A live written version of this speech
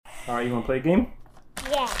All right, you want to play a game?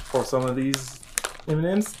 Yeah. For some of these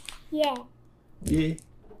M&Ms? Yeah. Yeah.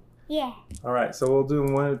 Yeah. All right, so we'll do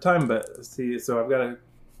them one at a time, but see, so I've got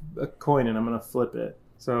a coin and I'm going to flip it.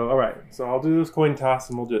 So, all right, so I'll do this coin toss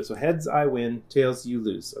and we'll do it. So heads, I win. Tails, you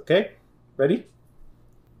lose. Okay? Ready?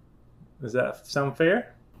 Does that sound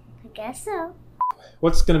fair? I guess so.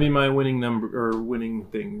 What's going to be my winning number or winning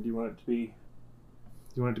thing? Do you want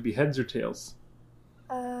it to be heads or tails?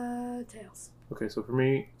 Tails. Okay, so for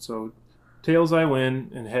me, so tails I win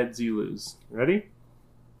and heads you lose. Ready?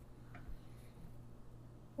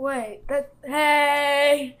 Wait,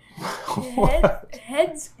 hey! What?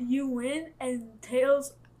 Heads you win and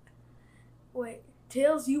tails. Wait,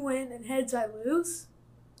 tails you win and heads I lose?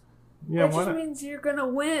 Yeah, that just means you're gonna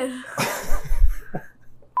win.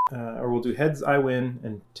 Or we'll do heads I win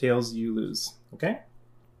and tails you lose. Okay?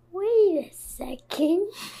 Wait a second.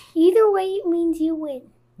 Either way, it means you win.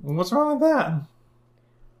 What's wrong with that?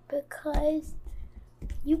 Because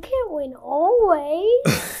you can't win always.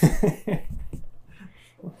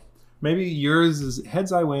 Maybe yours is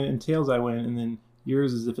heads I win and tails I win, and then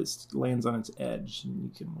yours is if it lands on its edge and you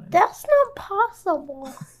can win. That's not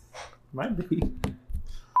possible. Might be.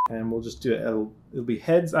 And we'll just do it. It'll be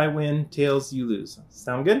heads I win, tails you lose.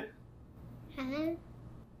 Sound good? Huh?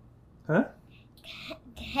 Huh?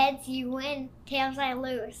 Heads you win, tails I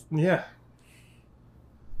lose. Yeah.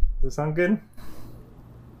 Does that sound good?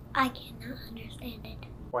 I cannot understand it.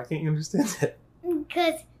 Why can't you understand it?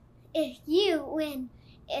 Because if you win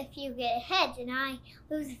if you get heads and I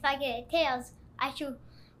lose if I get tails, I should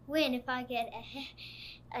win if I get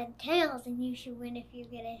a tails and you should win if you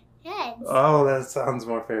get a heads. Oh, that sounds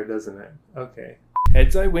more fair, doesn't it? Okay.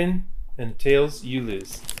 Heads I win and tails you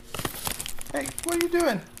lose. Hey, what are you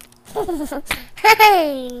doing?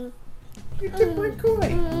 Hey! You took my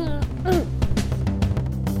coin.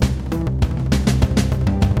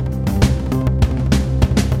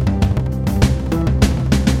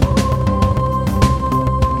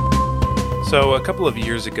 So a couple of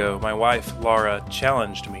years ago, my wife, Laura,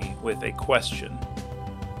 challenged me with a question.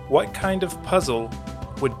 What kind of puzzle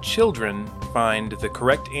would children find the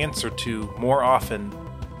correct answer to more often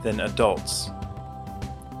than adults?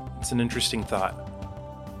 It's an interesting thought.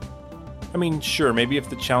 I mean, sure, maybe if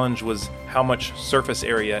the challenge was how much surface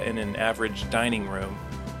area in an average dining room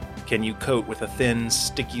can you coat with a thin,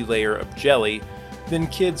 sticky layer of jelly, then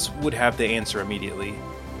kids would have the answer immediately.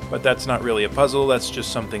 But that's not really a puzzle, that's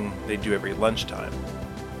just something they do every lunchtime.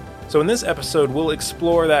 So in this episode, we'll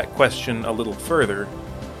explore that question a little further.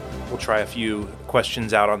 We'll try a few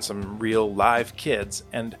questions out on some real live kids,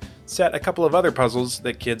 and set a couple of other puzzles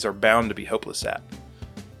that kids are bound to be hopeless at.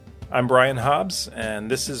 I'm Brian Hobbs,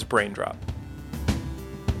 and this is Brain Drop.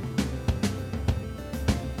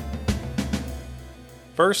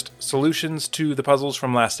 First, solutions to the puzzles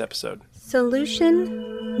from last episode.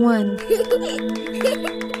 Solution 1.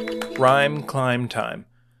 Rhyme climb time.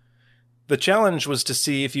 The challenge was to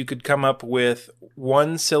see if you could come up with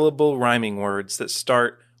one-syllable rhyming words that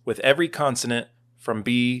start with every consonant from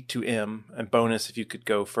B to M, and bonus if you could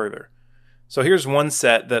go further. So here's one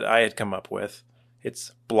set that I had come up with.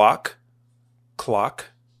 It's block, clock,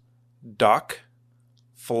 dock,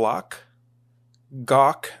 flock,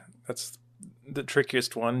 gawk, that's the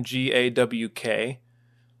trickiest one, G-A-W-K,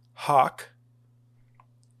 hawk,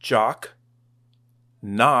 jock,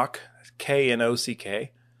 knock,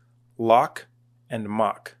 K-N-O-C-K, lock, and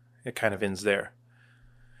mock. It kind of ends there.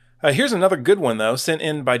 Here's another good one, though, sent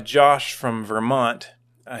in by Josh from Vermont.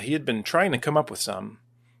 He had been trying to come up with some,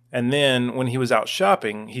 and then when he was out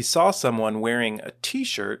shopping, he saw someone wearing a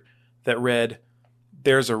t-shirt that read,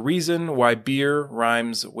 "There's a reason why beer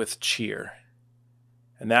rhymes with cheer."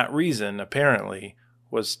 And that reason, apparently,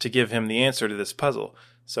 was to give him the answer to this puzzle.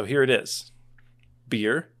 So here it is.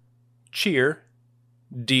 Beer, cheer,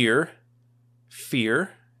 deer,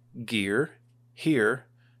 fear, gear, here,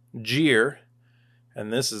 jeer,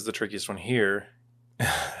 and this is the trickiest one here.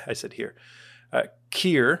 I said here.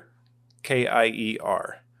 Kier,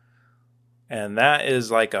 K-I-E-R. And that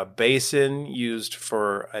is like a basin used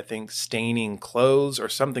for, I think, staining clothes or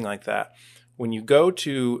something like that. When you go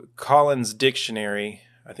to Collins Dictionary,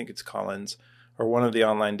 I think it's Collins, or one of the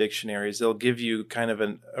online dictionaries, they'll give you kind of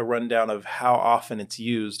a rundown of how often it's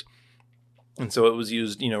used. And so it was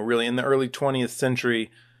used, really in the early 20th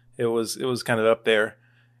century. It was kind of up there.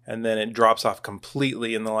 And then it drops off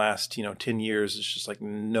completely in the last, 10 years. It's just like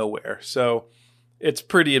nowhere. So it's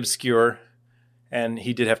pretty obscure. And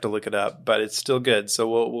he did have to look it up, but it's still good. So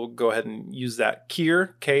we'll go ahead and use that.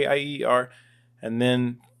 Kier, K-I-E-R. And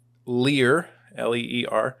then leer,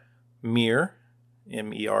 L-E-E-R. Mere,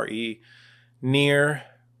 M-E-R-E. Near,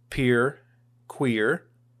 peer, queer.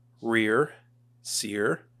 rear,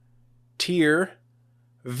 sear, tear,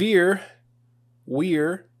 veer,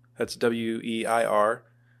 weir, that's W-E-I-R,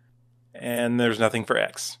 and there's nothing for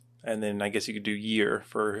X. And then I guess you could do year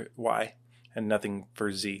for Y, and nothing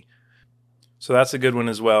for Z. So that's a good one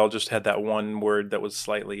as well. Just had that one word that was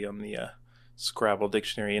slightly on the Scrabble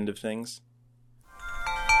dictionary end of things.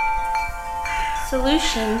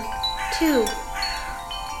 Solution 2.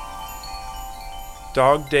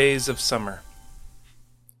 Dog days of summer.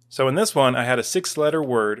 So in this one, I had a 6-letter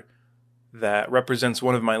word that represents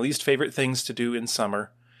one of my least favorite things to do in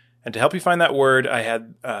summer. And to help you find that word, I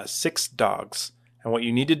had 6 dogs. And what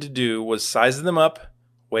you needed to do was size them up,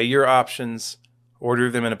 weigh your options,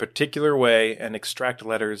 order them in a particular way, and extract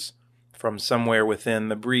letters from somewhere within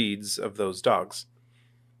the breeds of those dogs.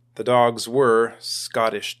 The dogs were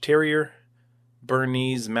Scottish Terrier,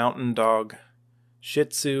 Bernese Mountain Dog, Shih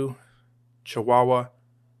Tzu, Chihuahua,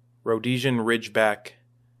 Rhodesian Ridgeback,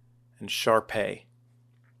 and Shar-Pei.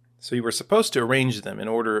 So you were supposed to arrange them in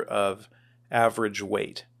order of average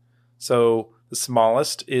weight. So the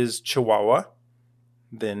smallest is Chihuahua,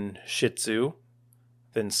 then Shih Tzu,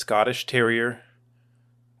 then Scottish Terrier,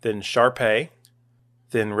 then Shar-Pei,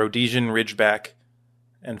 then Rhodesian Ridgeback,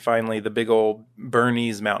 and finally the big old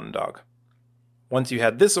Bernese Mountain Dog. Once you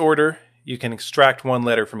had this order, you can extract one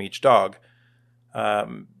letter from each dog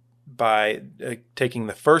by taking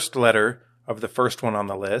the first letter of the first one on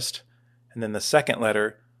the list, and then the second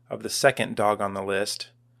letter of the second dog on the list,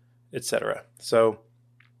 etc. So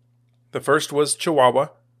the first was Chihuahua,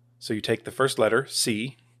 so you take the first letter,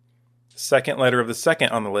 C. The second letter of the second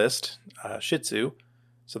on the list, Shih Tzu,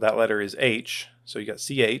 so that letter is H, so you got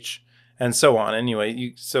CH, and so on.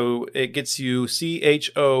 Anyway, so it gets you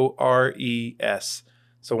CHORES.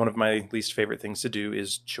 So one of my least favorite things to do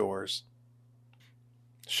is chores.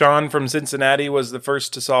 Sean from Cincinnati was the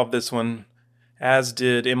first to solve this one, as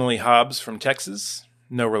did Emily Hobbs from Texas.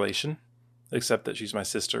 No relation, except that she's my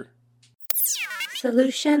sister.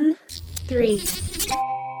 Solution 3.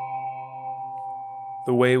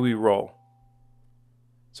 The way we roll.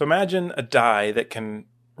 So imagine a die that can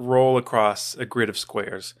roll across a grid of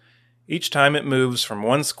squares. Each time it moves from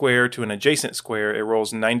one square to an adjacent square, it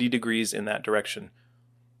rolls 90 degrees in that direction.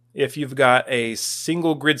 If you've got a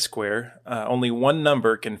single grid square, only one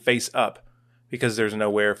number can face up because there's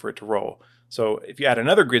nowhere for it to roll. So if you add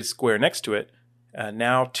another grid square next to it,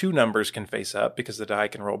 now 2 numbers can face up because the die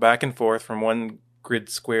can roll back and forth from one grid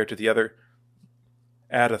square to the other.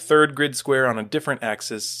 Add a third grid square on a different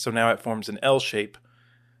axis, so now it forms an L shape.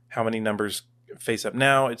 How many numbers face up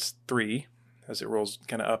now? It's 3, as it rolls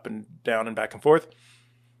kind of up and down and back and forth.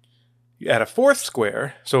 You add a 4th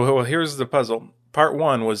square. So here's the puzzle. Part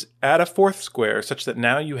 1 was add a 4th square such that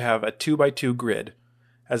now you have a 2x2 grid.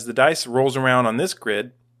 As the dice rolls around on this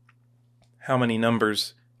grid, how many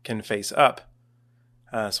numbers can face up?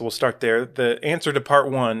 So we'll start there. The answer to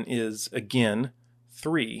part 1 is, again,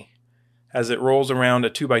 3. As it rolls around a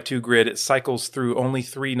 2x2 grid, it cycles through only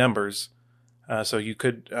 3 numbers. So you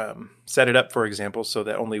could set it up, for example, so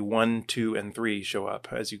that only 1, 2, and 3 show up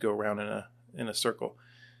as you go around in a circle.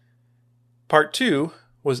 Part 2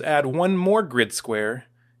 was add one more grid square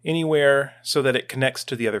anywhere so that it connects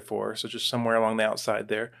to the other 4, so just somewhere along the outside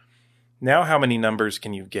there. Now how many numbers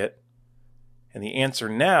can you get? And the answer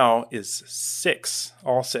now is 6,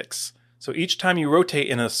 all 6. So each time you rotate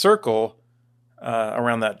in a circle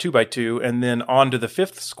around that 2x2 and then onto the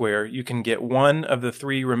 5th square, you can get one of the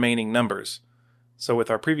 3 remaining numbers. So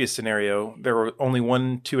with our previous scenario, there were only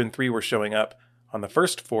 1, 2, and 3 were showing up on the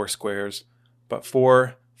first 4 squares, but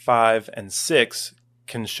 4, 5, and 6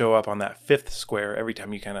 can show up on that 5th square every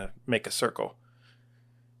time you kind of make a circle.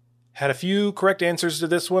 Had a few correct answers to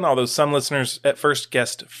this one, although some listeners at first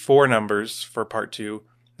guessed 4 numbers for part 2,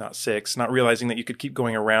 not 6, not realizing that you could keep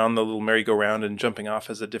going around the little merry-go-round and jumping off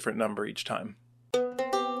as a different number each time.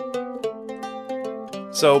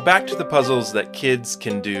 So back to the puzzles that kids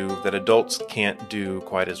can do that adults can't do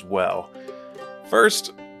quite as well.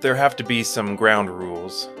 First, there have to be some ground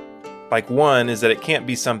rules. Like one is that it can't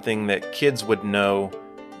be something that kids would know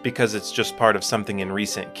because it's just part of something in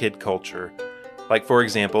recent kid culture. Like, for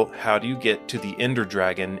example, how do you get to the Ender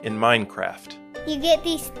Dragon in Minecraft? You get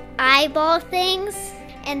these eyeball things,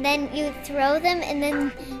 and then you throw them, and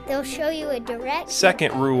then they'll show you a direction.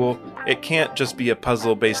 Second rule, it can't just be a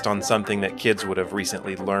puzzle based on something that kids would have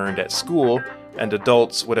recently learned at school and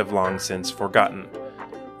adults would have long since forgotten.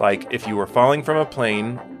 Like, if you were falling from a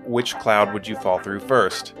plane, which cloud would you fall through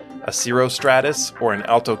first? A cirrostratus or an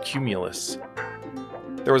altocumulus?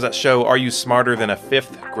 There was that show, Are You Smarter Than a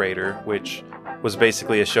 5th Grader, which was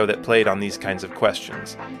basically a show that played on these kinds of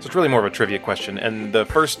questions. So it's really more of a trivia question, and the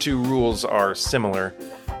first 2 rules are similar.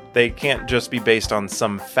 they can't just be based on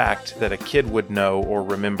some fact that a kid would know or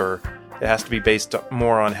remember. It has to be based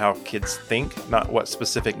more on how kids think, not what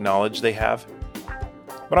specific knowledge they have.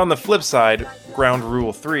 But on the flip side, ground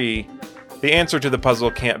rule 3, the answer to the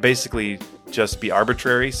puzzle can't basically just be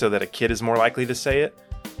arbitrary so that a kid is more likely to say it.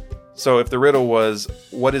 So if the riddle was,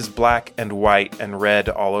 what is black and white and red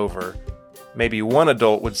all over? Maybe one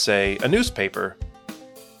adult would say, a newspaper.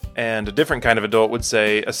 And a different kind of adult would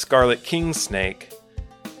say, a scarlet king snake.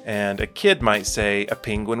 And a kid might say, a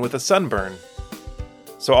penguin with a sunburn.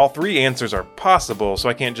 So all 3 answers are possible, so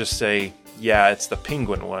I can't just say, yeah, it's the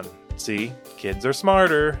penguin one. See, kids are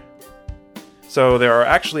smarter. So there are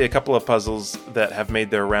actually a couple of puzzles that have made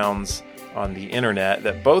their rounds on the internet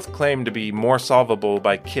that both claim to be more solvable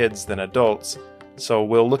by kids than adults. So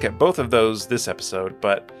we'll look at both of those this episode,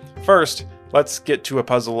 but first, let's get to a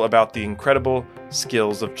puzzle about the incredible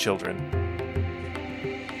skills of children.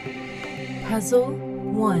 Puzzle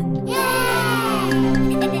 1.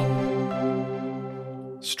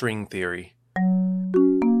 String theory.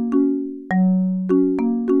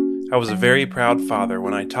 I was a very proud father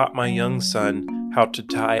when I taught my young son how to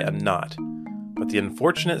tie a knot. But the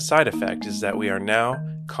unfortunate side effect is that we are now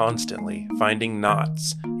constantly finding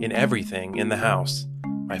knots in everything in the house.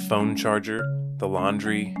 My phone charger, the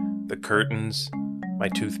laundry, the curtains, my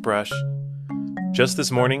toothbrush. Just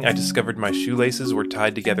this morning, I discovered my shoelaces were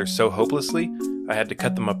tied together so hopelessly, I had to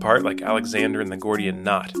cut them apart like Alexander and the Gordian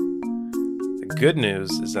knot. The good news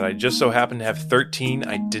is that I just so happen to have 13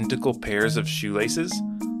 identical pairs of shoelaces,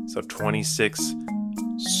 so 26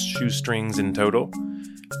 shoestrings in total,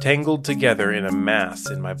 tangled together in a mass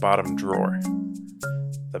in my bottom drawer.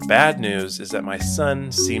 The bad news is that my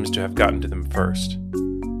son seems to have gotten to them first.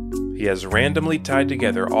 He has randomly tied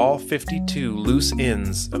together all 52 loose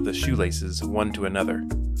ends of the shoelaces one to another.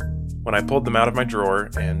 When I pulled them out of my drawer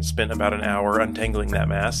and spent about an hour untangling that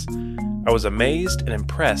mass, I was amazed and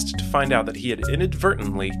impressed to find out that he had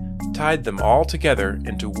inadvertently tied them all together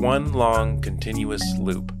into one long, continuous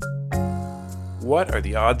loop. What are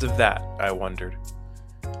the odds of that, I wondered.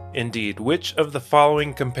 Indeed, which of the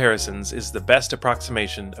following comparisons is the best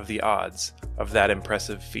approximation of the odds of that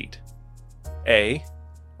impressive feat? A.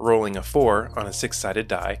 Rolling a 4 on a 6-sided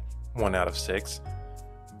die, 1 out of 6.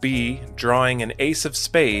 B. Drawing an ace of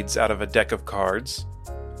spades out of a deck of cards,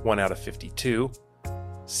 1 out of 52.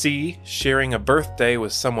 C. Sharing a birthday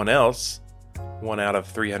with someone else, 1 out of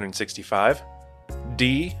 365.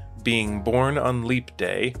 D. Being born on leap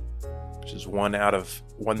day, which is 1 out of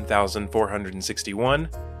 1,461.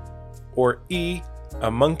 Or E. A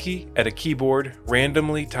monkey at a keyboard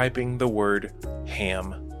randomly typing the word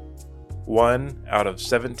ham, 1 out of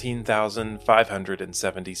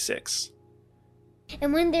 17,576.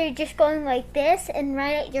 And when they're just going like this and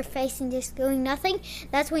right at your face and just doing nothing,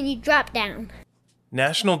 that's when you drop down.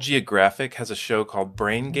 National Geographic has a show called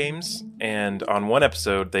Brain Games, and on one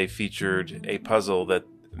episode they featured a puzzle that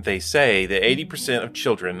they say that 80% of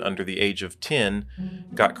children under the age of 10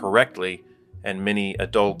 got correctly, and many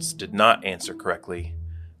adults did not answer correctly,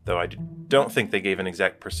 though I don't think they gave an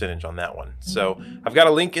exact percentage on that one. So I've got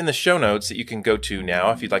a link in the show notes that you can go to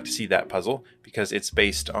now if you'd like to see that puzzle, because it's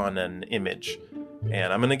based on an image.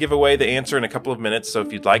 And I'm going to give away the answer in a couple of minutes, so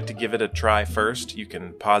if you'd like to give it a try first, you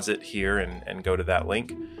can pause it here and go to that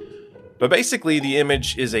link. But basically, the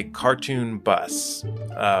image is a cartoon bus,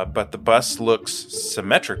 but the bus looks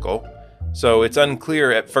symmetrical, so it's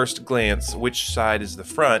unclear at first glance which side is the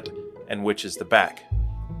front and which is the back.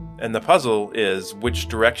 And the puzzle is, which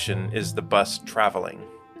direction is the bus traveling?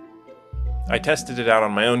 I tested it out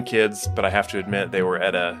on my own kids, but I have to admit they were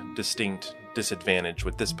at a distinct disadvantage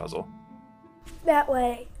with this puzzle. That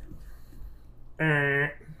way.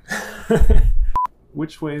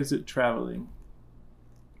 Which way is it traveling?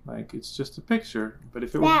 Like, it's just a picture, but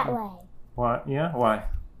if it That was... way. Why? Yeah, why?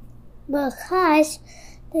 Because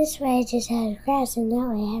this way just has grass and that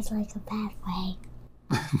way has like a pathway.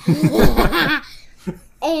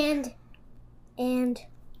 and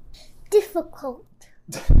difficult.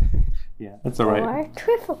 Yeah, that's alright. Or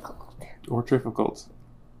difficult. Or difficult.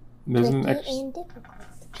 Tricky and difficult.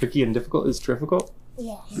 Tricky and difficult is difficult?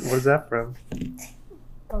 Yes. What is that from?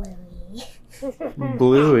 Bluey.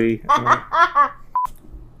 Bluey.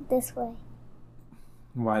 This way.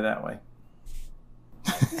 Why that way?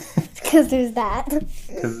 Because there's that.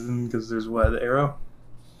 Because there's what? The arrow?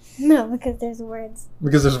 No, because there's words.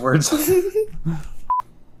 Because there's words.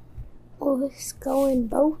 Well, it's going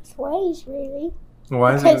both ways, really.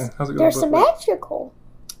 Why is Because it? How's it they're going? both ways? symmetrical.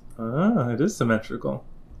 Ah, it is symmetrical.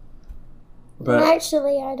 And But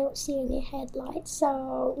actually, I don't see any headlights,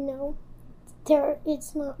 so no,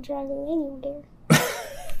 it's not driving anywhere.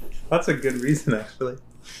 that's a good reason, actually.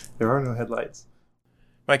 There are no headlights.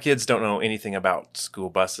 My kids don't know anything about school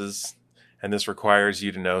buses, and this requires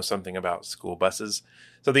you to know something about school buses.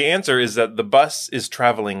 So the answer is that the bus is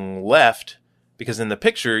traveling left because in the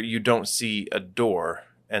picture you don't see a door,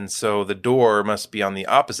 and so the door must be on the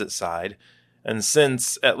opposite side. And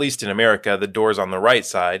since, at least in America, the door's on the right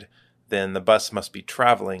side, then the bus must be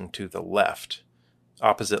traveling to the left.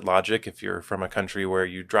 Opposite logic if you're from a country where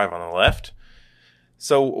you drive on the left.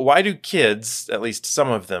 So why do kids, at least some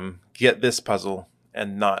of them, get this puzzle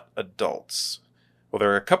and not adults? Well,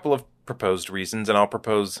 there are a couple of proposed reasons, and I'll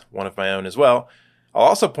propose one of my own as well. I'll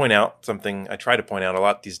also point out something I try to point out a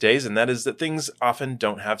lot these days, and that is that things often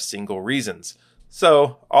don't have single reasons.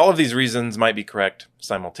 So all of these reasons might be correct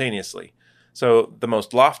simultaneously. So the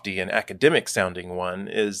most lofty and academic sounding one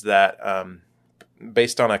is that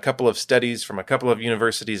based on a couple of studies from a couple of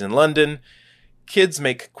universities in London, kids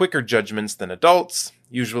make quicker judgments than adults,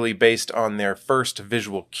 usually based on their first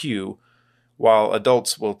visual cue, while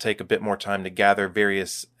adults will take a bit more time to gather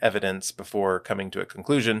various evidence before coming to a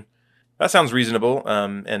conclusion. That sounds reasonable,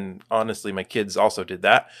 and honestly, my kids also did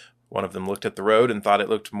that. One of them looked at the road and thought it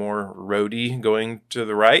looked more roady going to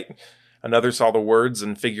the right. Another saw the words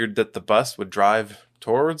and figured that the bus would drive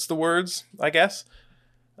towards the words, I guess.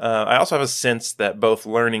 I also have a sense that both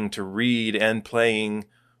learning to read and playing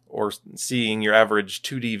or seeing your average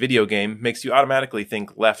 2D video game makes you automatically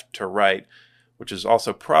think left to right, which is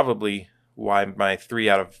also probably why my 3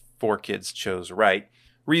 out of 4 kids chose right.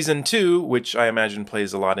 Reason 2, which I imagine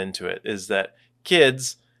plays a lot into it, is that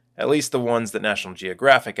kids, at least the ones that National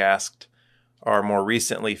Geographic asked, are more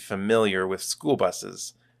recently familiar with school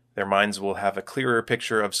buses. Their minds will have a clearer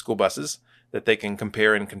picture of school buses that they can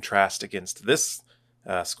compare and contrast against this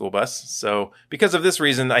school bus. So because of this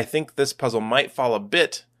reason, I think this puzzle might fall a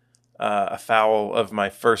bit afoul of my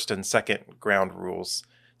first and second ground rules.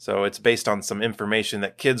 So it's based on some information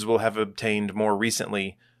that kids will have obtained more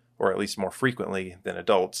recently, or at least more frequently, than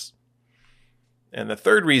adults. And the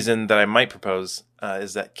third reason that I might propose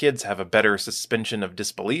is that kids have a better suspension of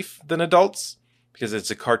disbelief than adults, because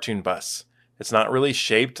it's a cartoon bus. It's not really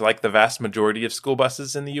shaped like the vast majority of school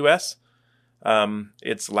buses in the U.S.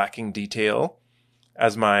 It's lacking detail.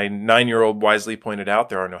 As my 9-year-old wisely pointed out,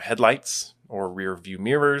 there are no headlights or rear view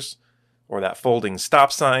mirrors or that folding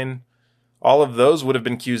stop sign. All of those would have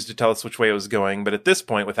been cues to tell us which way it was going, but at this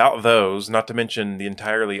point, without those, not to mention the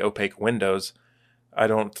entirely opaque windows, I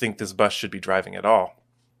don't think this bus should be driving at all.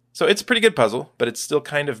 So it's a pretty good puzzle, but it's still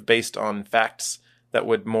kind of based on facts that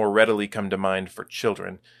would more readily come to mind for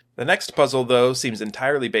children. The next puzzle, though, seems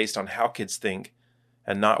entirely based on how kids think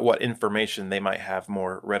and not what information they might have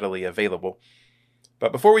more readily available.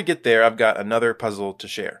 But before we get there, I've got another puzzle to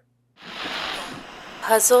share.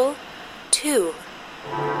 Puzzle 2.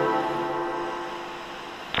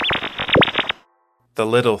 The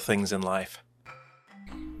little things in life.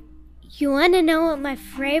 You want to know what my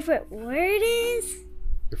favorite word is?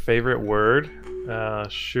 Your favorite word?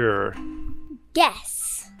 Sure.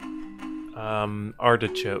 Guess.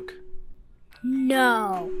 Artichoke.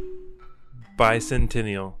 No.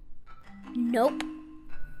 Bicentennial. Nope.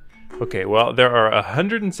 Okay, well, there are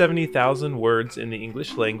 170,000 words in the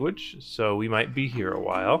English language, so we might be here a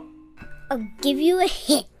while. I'll give you a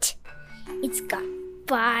hint. It's got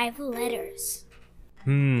 5 letters.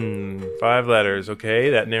 5 letters. Okay,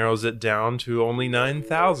 that narrows it down to only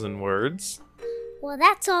 9,000 words. Well,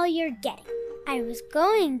 that's all you're getting. I was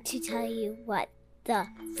going to tell you what the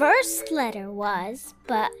first letter was,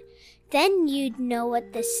 but then you'd know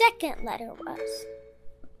what the second letter was.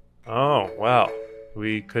 Oh, well,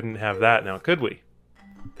 we couldn't have that now, could we?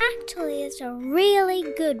 Actually, it's a really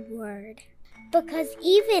good word. Because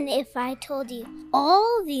even if I told you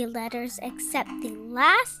all the letters except the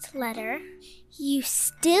last letter, you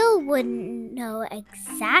still wouldn't know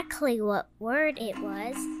exactly what word it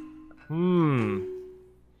was.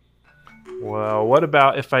 Well, what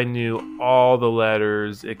about if I knew all the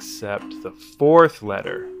letters except the 4th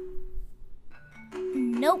letter?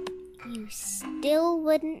 Nope, you still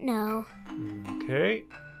wouldn't know. Okay.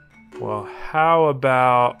 Well, how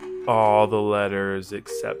about all the letters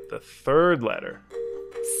except the 3rd letter?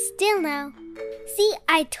 Still no. See,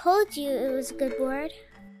 I told you it was a good word.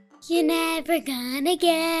 You're never gonna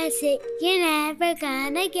guess it. You're never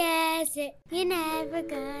gonna guess it. You're never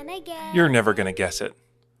gonna guess it. You're never going to guess it.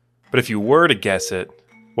 But if you were to guess it,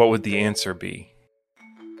 what would the answer be?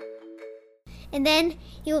 And then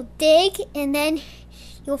you'll dig, and then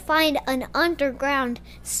you'll find an underground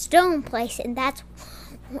stone place, and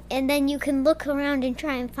then you can look around and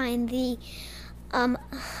try and find the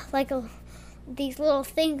these little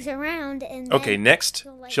things around. And okay, next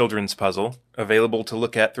children's puzzle, available to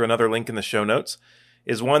look at through another link in the show notes,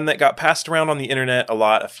 is one that got passed around on the internet a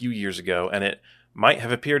lot a few years ago, and it might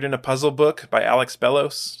have appeared in a puzzle book by Alex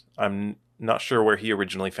Bellos. I'm not sure where he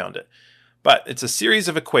originally found it. But it's a series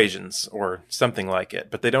of equations, or something like it,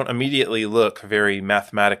 but they don't immediately look very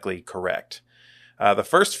mathematically correct. The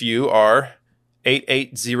first few are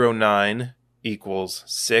 8809 equals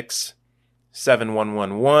 6,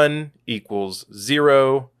 7111 equals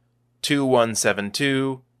 0,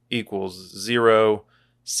 2172 equals 0,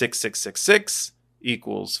 6666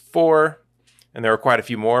 equals 4, and there are quite a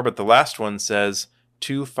few more, but the last one says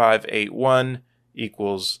 2581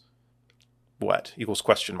 equals what? Equals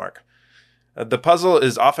question mark. The puzzle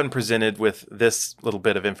is often presented with this little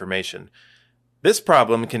bit of information. This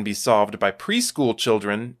problem can be solved by preschool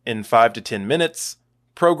children in 5 to 10 minutes,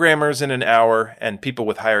 programmers in an hour, and people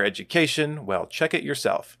with higher education, well, check it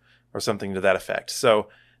yourself, or something to that effect. So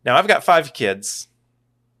now I've got 5 kids.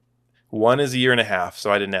 One is a year and a half,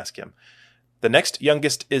 so I didn't ask him. The next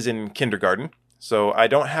youngest is in kindergarten, so I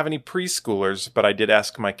don't have any preschoolers, but I did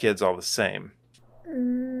ask my kids all the same.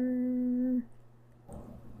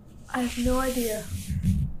 I have no idea.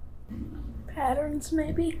 Patterns,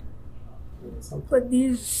 maybe? But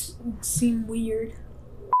these seem weird.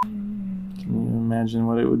 Can you imagine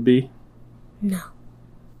what it would be? No.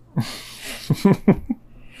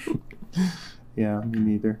 Yeah, me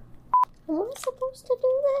neither. Am I supposed to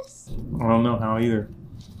do this? I don't know how either.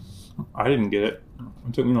 I didn't get it.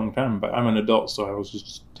 It took me a long time, but I'm an adult, so I was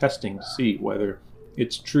just testing to see whether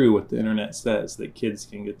it's true what the internet says, that kids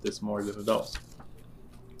can get this more than adults.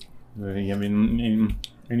 I mean,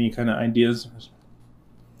 any kind of ideas?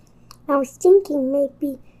 I was thinking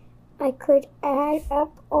maybe I could add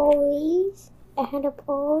up all these,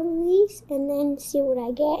 and then see what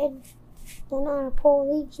I get, and then add up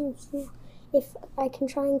all these and see if I can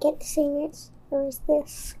try and get the same answer as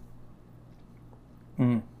this.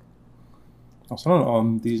 Some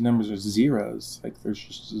of these numbers are zeros. Like there's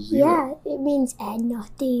just a zero. Yeah, it means add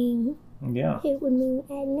nothing. Yeah. It would mean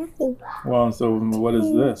add nothing. Well, so what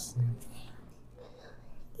is this?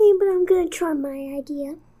 Yeah, but I'm gonna try my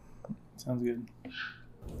idea. Sounds good.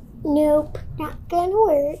 Nope, not gonna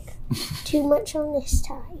work. Too much on this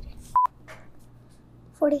side.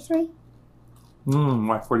 43?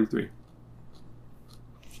 Why 43?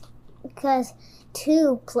 Because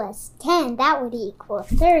 2 plus 10, that would equal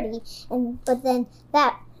 30, but then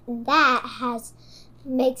that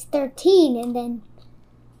makes 13, and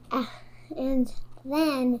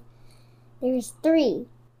then there's 3.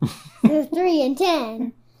 So 3 and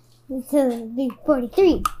 10, so it'd be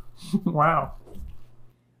 43. Wow.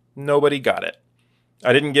 Nobody got it.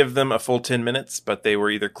 I didn't give them a full 10 minutes, but they were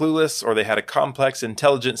either clueless or they had a complex,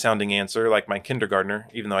 intelligent-sounding answer like my kindergartner,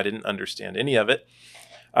 even though I didn't understand any of it.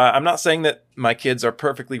 I'm not saying that my kids are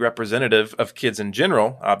perfectly representative of kids in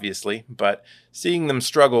general, obviously, but seeing them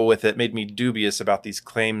struggle with it made me dubious about these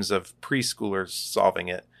claims of preschoolers solving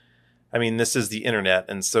it. I mean, this is the internet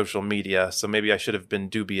and social media, so maybe I should have been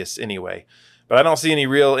dubious anyway. But I don't see any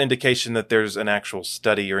real indication that there's an actual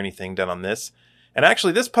study or anything done on this. And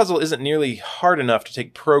actually, this puzzle isn't nearly hard enough to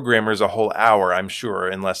take programmers a whole hour, I'm sure,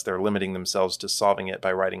 unless they're limiting themselves to solving it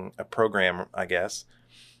by writing a program, I guess.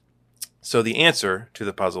 So the answer to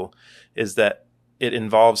the puzzle is that it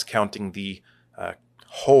involves counting the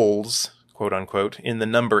holes, quote unquote, in the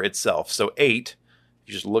number itself. So 8,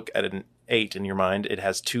 you just look at an 8 in your mind, it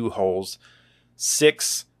has 2 holes.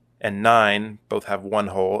 6 and 9 both have 1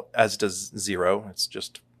 hole, as does 0. It's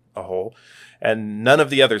just a hole. And none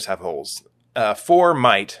of the others have holes. 4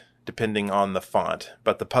 might, depending on the font,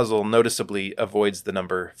 but the puzzle noticeably avoids the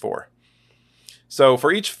number 4. So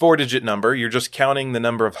for each 4-digit number, you're just counting the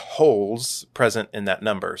number of holes present in that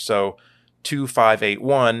number. So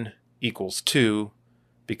 2581 equals 2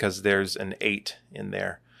 because there's an 8 in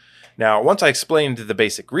there. Now, once I explained the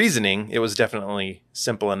basic reasoning, it was definitely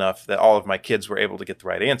simple enough that all of my kids were able to get the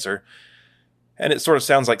right answer. And it sort of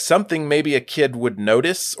sounds like something maybe a kid would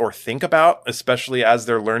notice or think about, especially as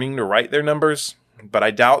they're learning to write their numbers. But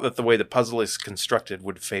I doubt that the way the puzzle is constructed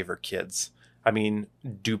would favor kids. I mean,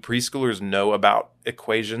 do preschoolers know about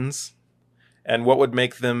equations? And what would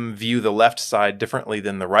make them view the left side differently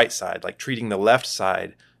than the right side? Like treating the left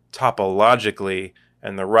side topologically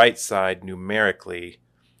and the right side numerically.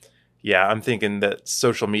 Yeah, I'm thinking that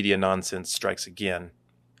social media nonsense strikes again.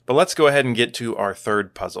 But let's go ahead and get to our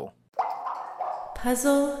third puzzle.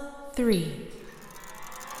 Puzzle 3.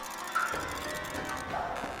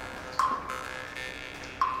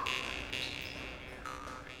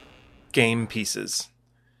 Game pieces.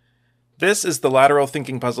 This is the lateral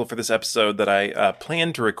thinking puzzle for this episode that I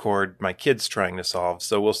planned to record my kids trying to solve,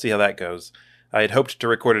 so we'll see how that goes. I had hoped to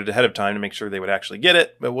record it ahead of time to make sure they would actually get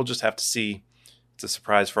it, but we'll just have to see. It's a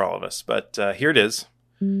surprise for all of us, but here it is.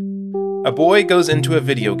 A boy goes into a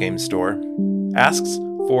video game store, asks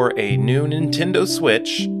for a new Nintendo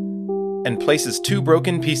Switch, and places 2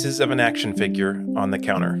 broken pieces of an action figure on the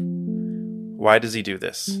counter. Why does he do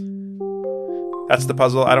this? That's the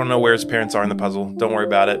puzzle. I don't know where his parents are in the puzzle. Don't worry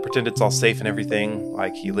about it. Pretend it's all safe and everything,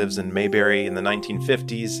 like he lives in Mayberry in the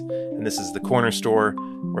 1950s, and this is the corner store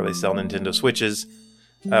where they sell Nintendo Switches.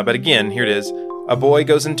 But again, here it is. A boy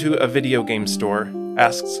goes into a video game store,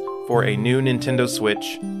 asks for a new Nintendo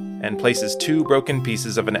Switch, and places 2 broken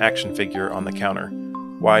pieces of an action figure on the counter.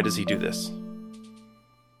 Why does he do this?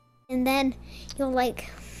 And then you'll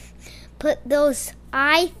put those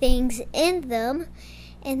eye things in them,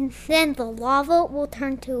 and then the lava will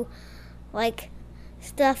turn to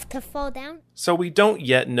stuff to fall down. So we don't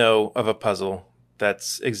yet know of a puzzle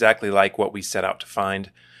that's exactly like what we set out to find,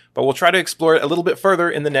 but we'll try to explore it a little bit further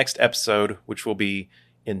in the next episode, which will be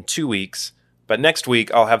in 2 weeks. But next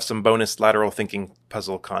week, I'll have some bonus lateral thinking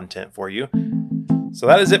puzzle content for you. So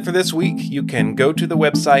that is it for this week. You can go to the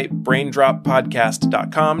website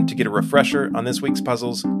braindroppodcast.com to get a refresher on this week's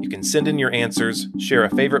puzzles. You can send in your answers, share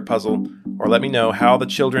a favorite puzzle, or let me know how the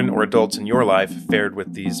children or adults in your life fared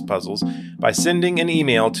with these puzzles by sending an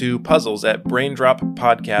email to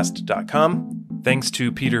puzzles@braindroppodcast.com. Thanks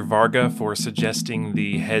to Peter Varga for suggesting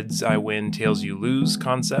the heads I win, tails you lose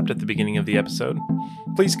concept at the beginning of the episode.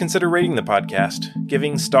 Please consider rating the podcast,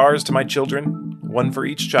 giving stars to my children, 1 for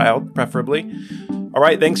each child, preferably. All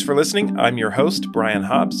right, thanks for listening. I'm your host, Brian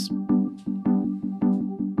Hobbs.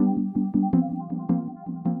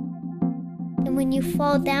 And when you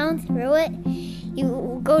fall down through it,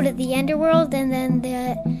 you go to the Enderworld, and then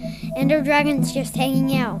the Ender Dragon's just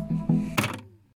hanging out.